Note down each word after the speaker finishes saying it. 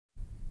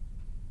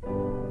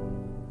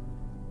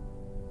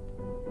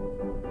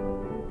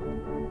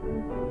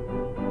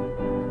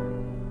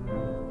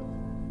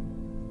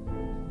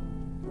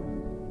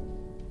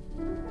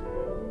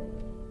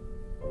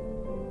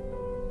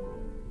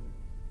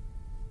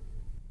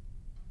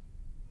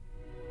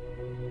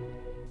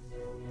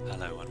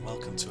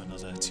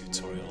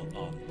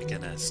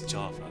There's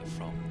Java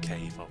from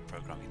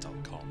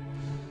kevolprogramming.com,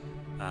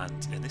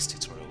 and in this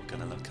tutorial we're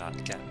going to look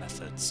at get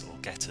methods or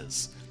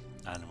getters,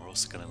 and we're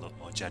also going to look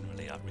more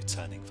generally at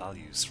returning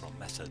values from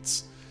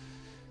methods.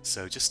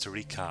 So just to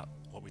recap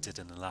what we did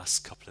in the last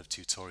couple of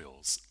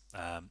tutorials,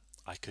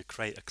 I could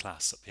create a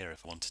class up here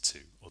if I wanted to,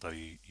 although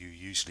you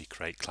usually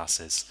create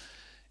classes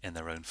in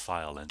their own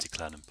file and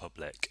declare them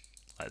public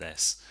like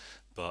this,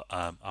 but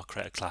I'll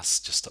create a class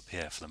just up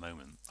here for the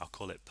moment. I'll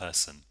call it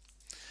person,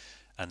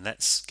 and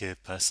let's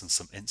give person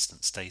some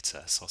instance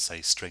data. So I'll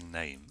say string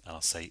name and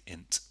I'll say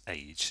int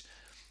age,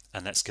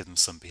 and let's give them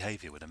some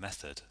behavior with a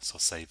method. So I'll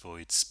say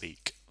void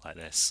speak like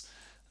this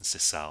and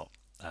sys out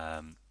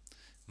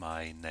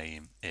my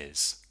name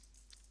is,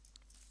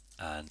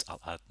 and I'll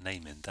add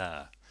name in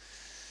there.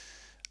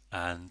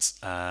 And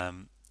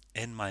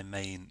in my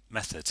main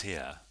method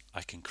here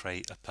I can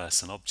create a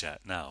person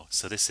object now.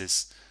 So this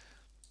is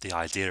the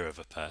idea of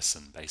a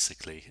person,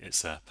 basically.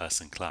 It's a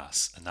person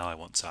class, and now I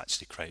want to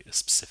actually create a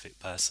specific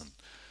person.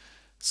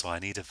 So I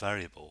need a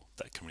variable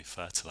that can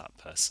refer to that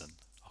person.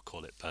 I'll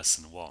call it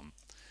person1,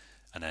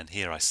 and then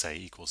here I say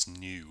equals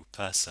new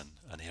person,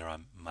 and here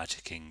I'm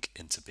magicking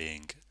into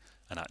being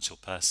an actual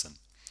person,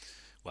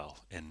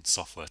 well, in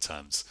software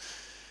terms.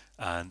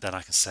 And then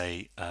I can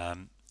say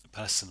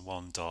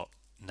person1 dot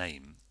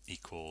name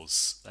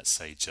equals, let's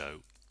say,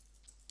 Joe,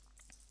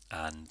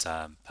 and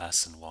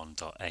person1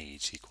 dot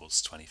age equals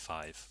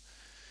 25.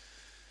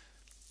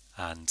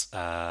 And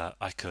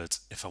I could,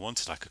 if I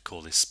wanted, I could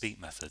call this speak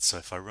method. So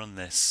if I run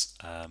this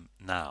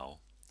now,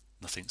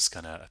 nothing's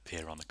going to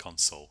appear on the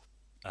console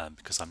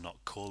because I'm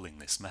not calling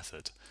this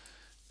method.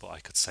 But I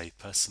could say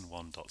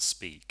person1 dot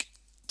speak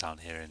down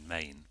here in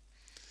main,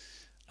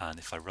 and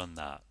if I run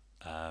that,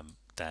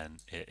 then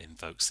it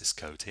invokes this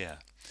code here.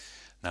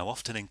 Now,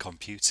 often in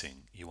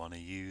computing, you want to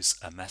use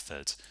a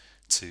method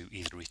to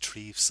either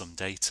retrieve some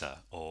data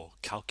or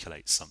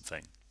calculate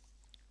something.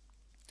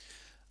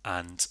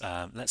 And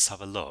let's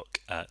have a look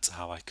at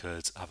how I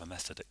could have a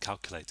method that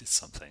calculated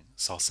something.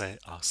 So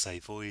I'll say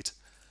void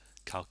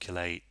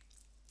calculate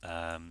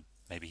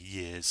maybe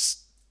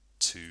years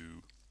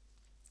to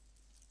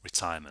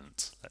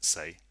retirement, let's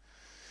say,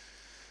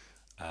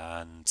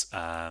 and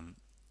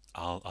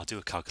I'll do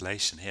a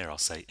calculation here. I'll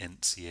say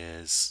int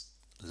years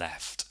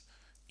left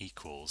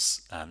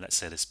equals, let's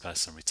say this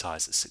person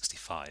retires at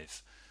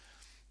 65.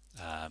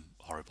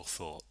 Horrible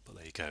thought, but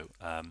there you go.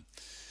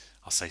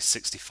 I'll say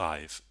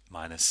 65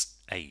 minus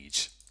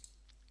age,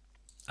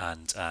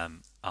 and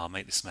I'll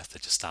make this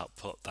method just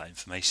output that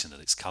information that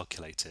it's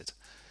calculated.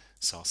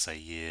 So I'll say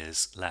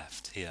years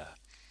left here,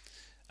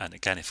 and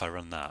again, if I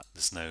run that,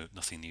 there's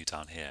nothing new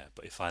down here.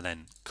 But if I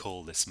then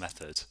call this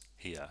method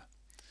here,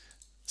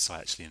 so I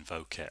actually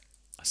invoke it,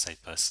 I say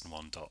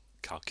person1 dot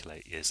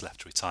calculate years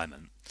left to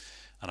retirement,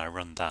 and I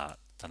run that,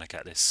 then I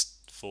get this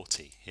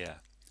 40 here,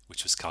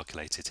 which was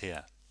calculated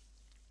here.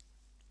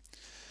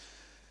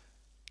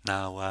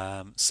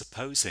 Now,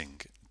 supposing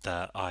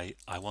that I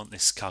want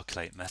this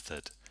calculate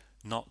method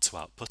not to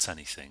output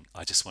anything,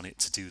 I just want it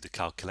to do the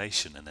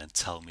calculation and then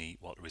tell me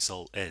what the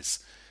result is.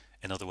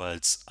 In other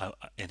words,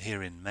 in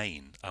here in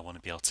main, I want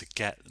to be able to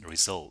get the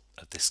result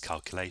of this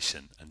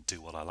calculation and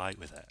do what I like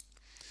with it.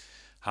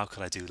 How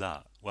could I do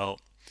that?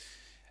 Well,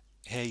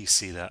 here you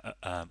see that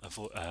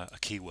a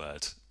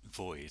keyword,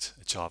 void,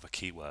 a Java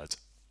keyword,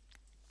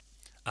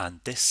 and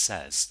this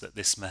says that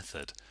this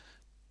method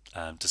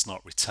does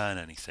not return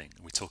anything.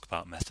 We talk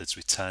about methods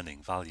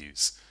returning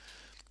values,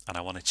 and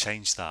I want to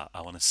change that.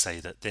 I want to say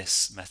that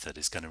this method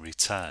is going to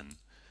return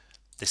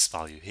this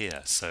value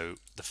here. So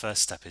the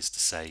first step is to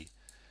say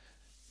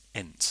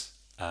int,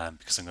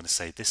 because I'm going to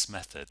say this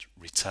method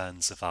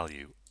returns a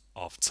value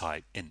of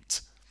type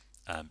int,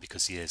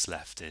 because years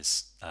left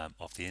is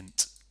of the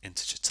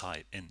integer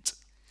type int.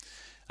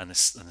 And the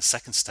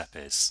second step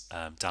is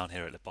down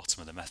here at the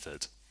bottom of the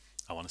method,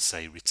 I want to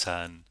say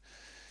return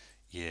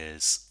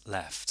years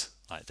left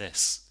like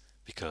this,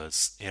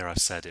 because here I've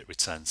said it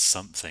returns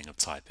something of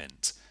type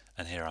int,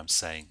 and here I'm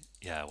saying,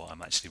 yeah, what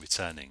I'm actually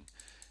returning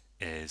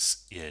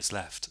is years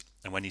left.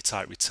 And when you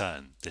type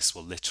return, this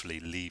will literally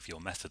leave your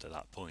method at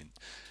that point,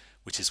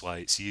 which is why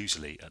it's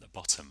usually at the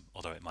bottom,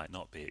 although it might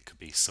not be. It could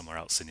be somewhere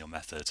else in your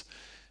method,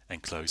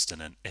 enclosed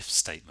in an if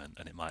statement,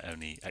 and it might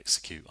only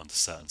execute under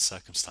certain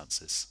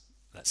circumstances,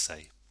 let's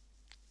say.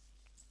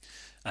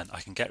 And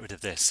I can get rid of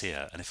this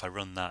here, and if I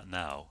run that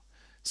now,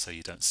 so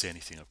you don't see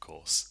anything, of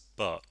course,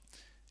 but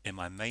in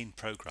my main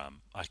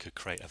program I could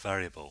create a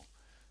variable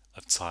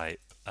of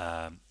type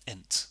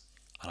int,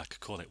 and I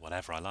could call it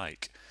whatever I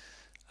like.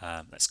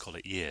 Let's call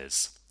it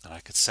years, and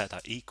I could set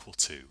that equal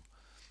to,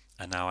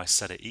 and now I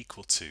set it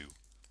equal to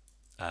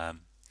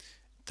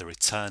the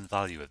return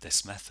value of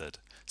this method.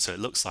 So it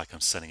looks like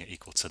I'm setting it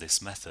equal to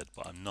this method,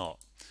 but I'm not.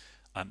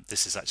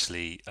 This is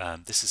actually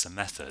this is a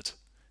method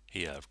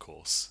here, of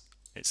course.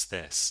 It's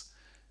this,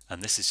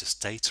 and this is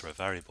just data, a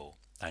variable,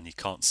 and you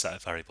can't set a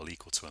variable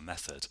equal to a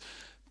method.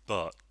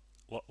 But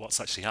what's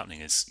actually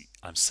happening is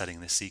I'm setting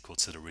this equal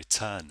to the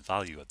return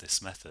value of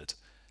this method,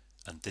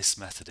 and this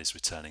method is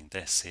returning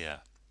this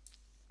here.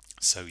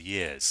 So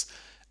years,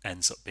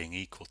 ends up being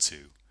equal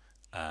to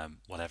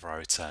whatever I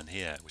return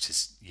here, which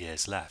is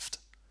years left.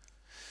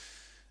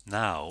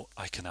 Now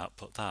I can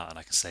output that and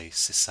I can say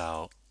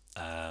sysout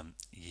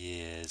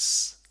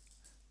years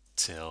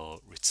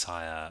till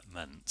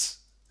retirement,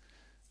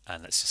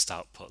 and let's just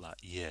output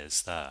that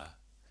years there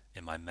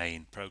in my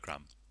main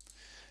program.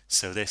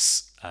 So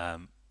this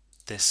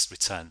this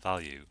return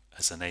value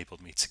has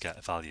enabled me to get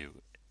a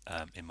value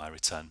in my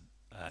return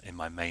in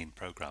my main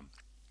program.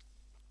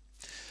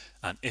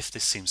 And if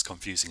this seems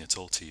confusing at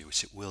all to you,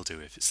 which it will do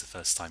if it's the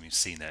first time you've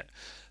seen it,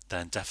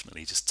 then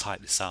definitely just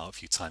type this out a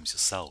few times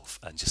yourself,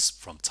 and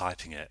just from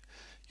typing it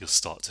you'll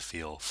start to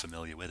feel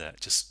familiar with it.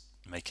 Just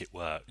make it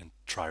work and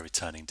try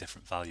returning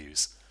different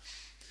values.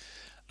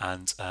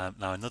 And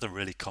now another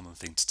really common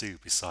thing to do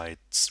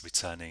besides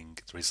returning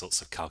the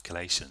results of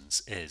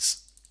calculations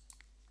is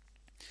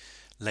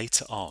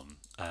later on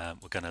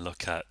we're going to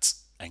look at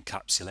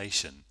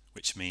encapsulation,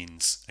 which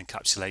means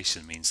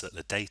encapsulation means that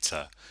the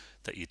data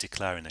that you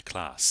declare in a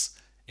class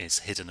is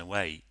hidden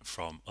away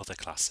from other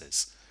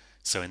classes.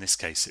 So in this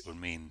case it would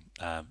mean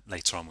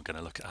later on we're going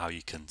to look at how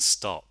you can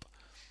stop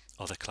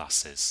other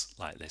classes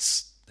like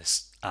this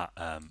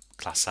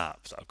class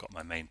app that I've got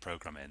my main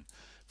program in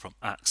from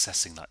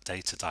accessing that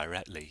data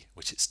directly,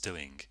 which it's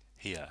doing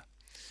here.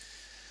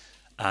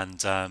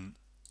 And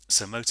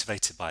so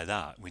motivated by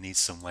that, we need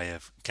some way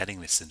of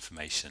getting this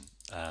information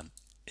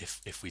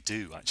if we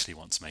do actually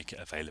want to make it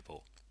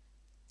available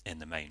in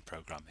the main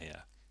program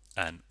here.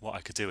 And what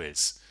I could do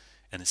is,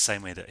 in the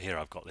same way that here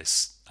I've got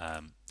this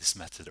this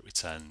method that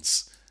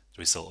returns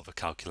the result of a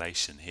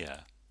calculation here,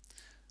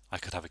 I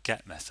could have a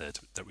get method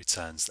that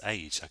returns the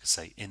age. I could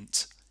say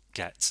int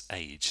get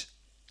age,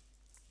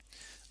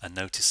 and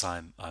notice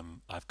I'm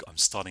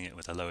starting it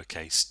with a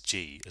lowercase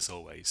g as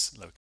always,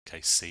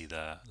 lowercase c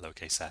there,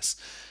 lowercase s.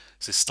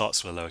 So it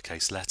starts with a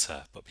lowercase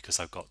letter, but because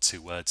I've got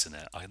two words in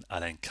it, I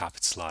then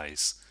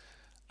capitalize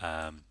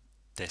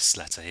this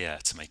letter here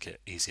to make it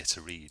easier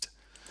to read.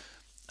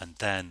 And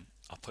then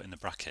I'll put in the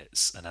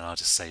brackets, and then I'll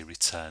just say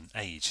return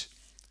age.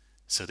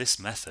 So this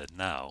method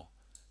now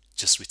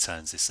just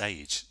returns this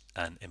age,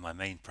 and in my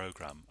main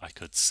program I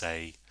could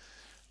say,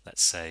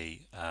 let's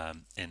say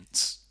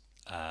int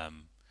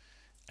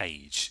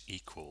age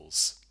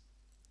equals,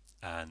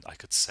 and I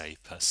could say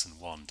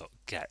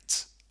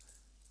person1.get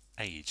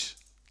age,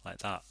 like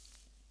that.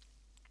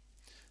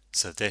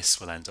 So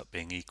this will end up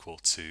being equal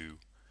to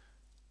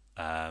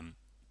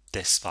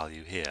this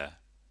value here,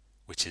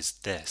 which is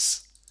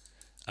this,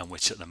 and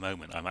which at the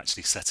moment I'm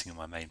actually setting in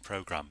my main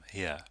program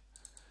here.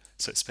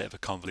 So it's a bit of a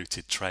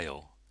convoluted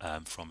trail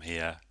from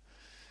here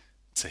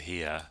to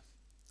here,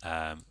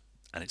 and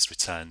it's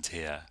returned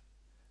here,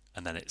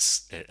 and then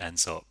it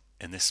ends up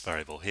in this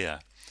variable here.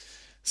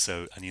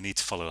 So, and you need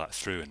to follow that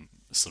through and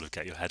sort of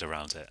get your head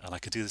around it. And I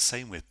could do the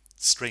same with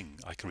string.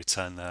 I could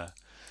return the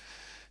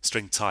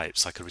string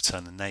types. I could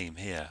return the name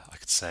here. I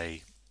could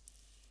say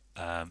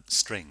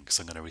string, because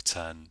I'm going to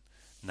return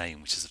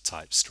name, which is of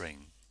type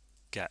string,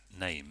 get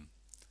name,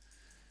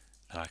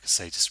 and I could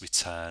say just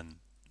return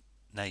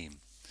name.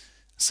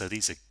 So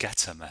these are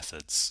getter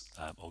methods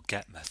or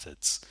get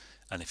methods,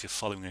 and if you're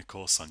following a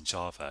course on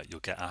Java you'll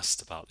get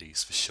asked about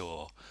these for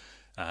sure,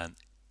 and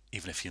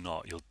even if you're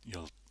not,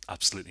 you'll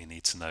absolutely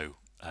need to know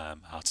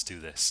how to do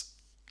this.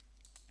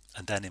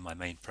 And then in my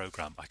main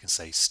program I can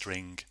say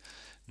string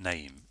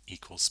name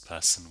equals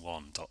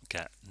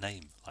person1.get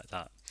name, like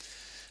that.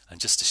 And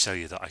just to show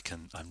you that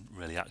I'm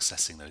really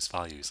accessing those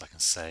values, I can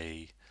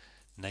say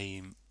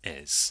name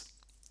is,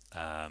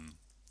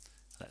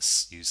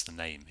 let's use the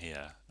name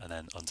here, and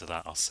then under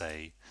that I'll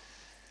say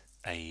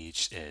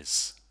age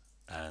is,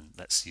 and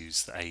let's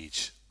use the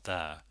age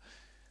there,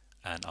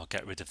 and I'll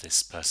get rid of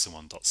this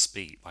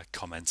person1.speak by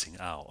commenting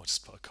out. I'll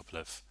just put a couple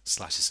of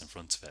slashes in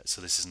front of it,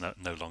 so this is no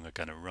longer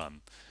going to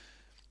run.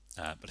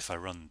 But if I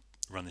run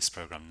this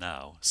program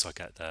now, so I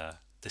get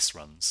this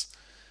runs,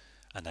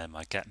 and then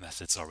my get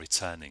methods are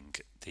returning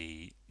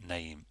the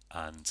name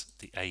and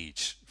the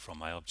age from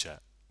my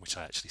object, which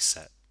I actually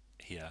set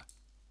here.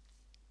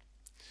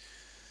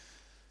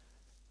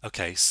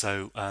 Okay,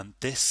 so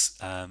this,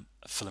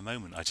 for the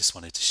moment, I just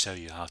wanted to show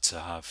you how to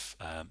have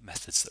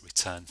methods that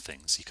return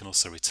things. You can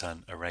also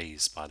return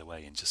arrays, by the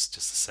way, in just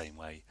the same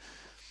way.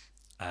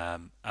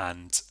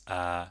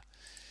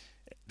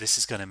 This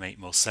is going to make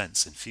more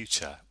sense in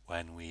future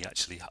when we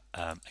actually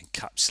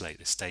encapsulate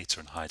this data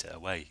and hide it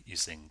away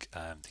using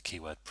the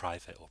keyword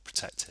private or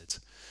protected.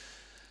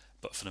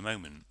 But for the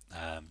moment,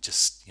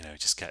 just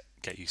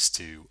get used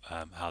to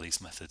how these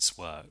methods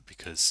work,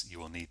 because you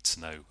will need to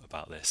know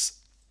about this.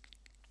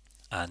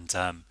 And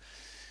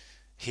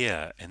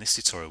here in this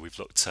tutorial we've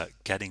looked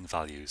at getting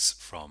values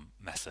from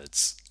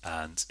methods,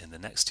 and in the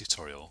next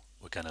tutorial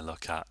we're going to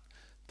look at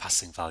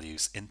passing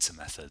values into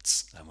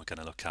methods, and we're going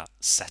to look at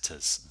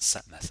setters and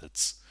set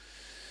methods.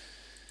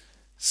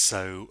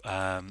 So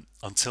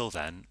until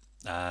then,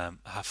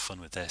 have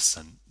fun with this,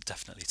 and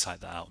definitely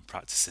type that out and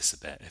practice this a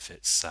bit if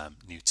it's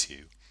new to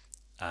you.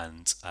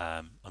 And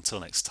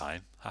until next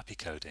time, happy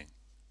coding.